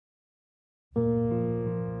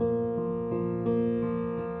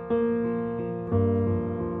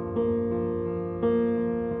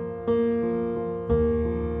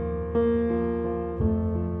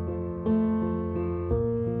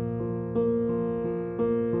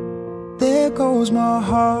There goes my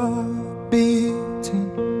heart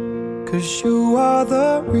beating, 'cause you are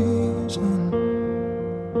the reason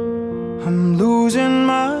I'm losing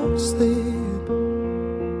my sleep.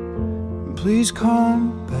 Please come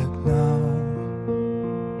back now.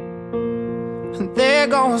 And there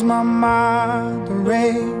goes my mind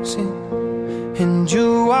racing, and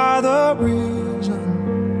you are the reason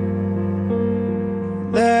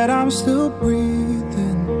that I'm still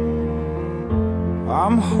breathing.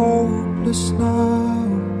 I'm hopeless now.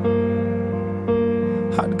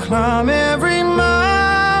 I'd climb every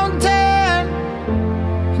mountain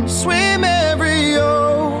and swim every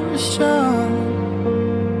ocean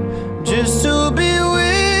just to be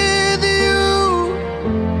with you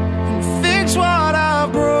and fix what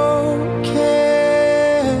I've broken.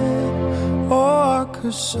 Oh,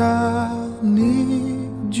 'cause I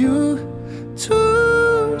need you to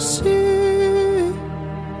see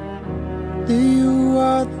that you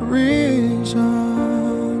are the reason.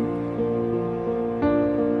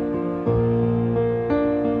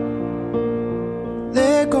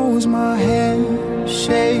 There goes my head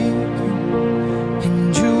shaking, and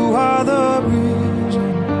you are the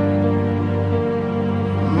reason.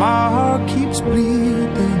 My heart keeps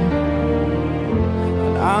bleeding,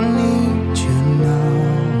 and I need you now.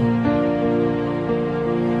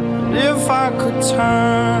 And if I could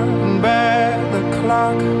turn back the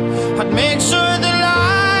clock, I'd make sure the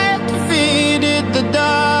light defeated the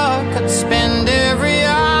dark. I'd spend every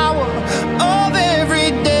hour of every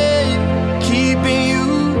day keeping you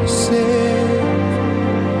safe,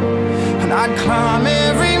 and I'd climb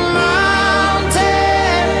every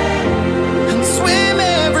mountain and swim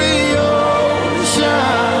every ocean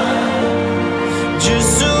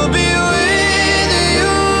just to be with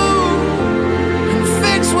you and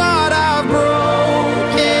fix what I've broken.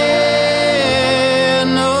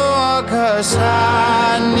 Oh, 'cause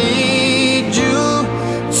I need you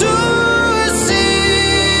to see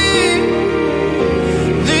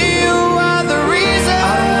that you are the reason.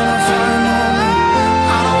 I don't wanna fight no more.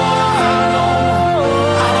 I don't wanna hurt no more.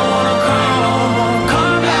 I don't wanna cry no more.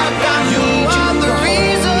 Come back, I need you. The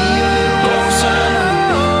reason. Closer,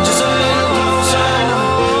 just a little closer.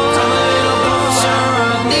 Come a little closer.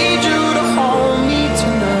 I need you to hold me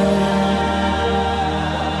tonight.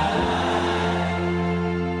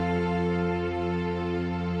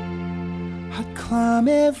 I'd climb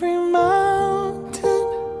every mountain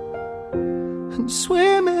and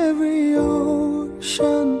swim every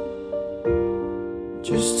ocean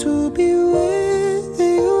just to be with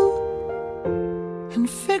you and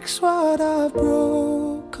fix what I've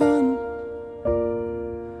broken.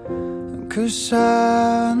 'Cause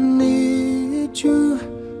I need you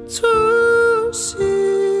to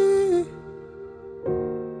see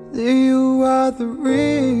that you are the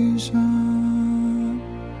reason.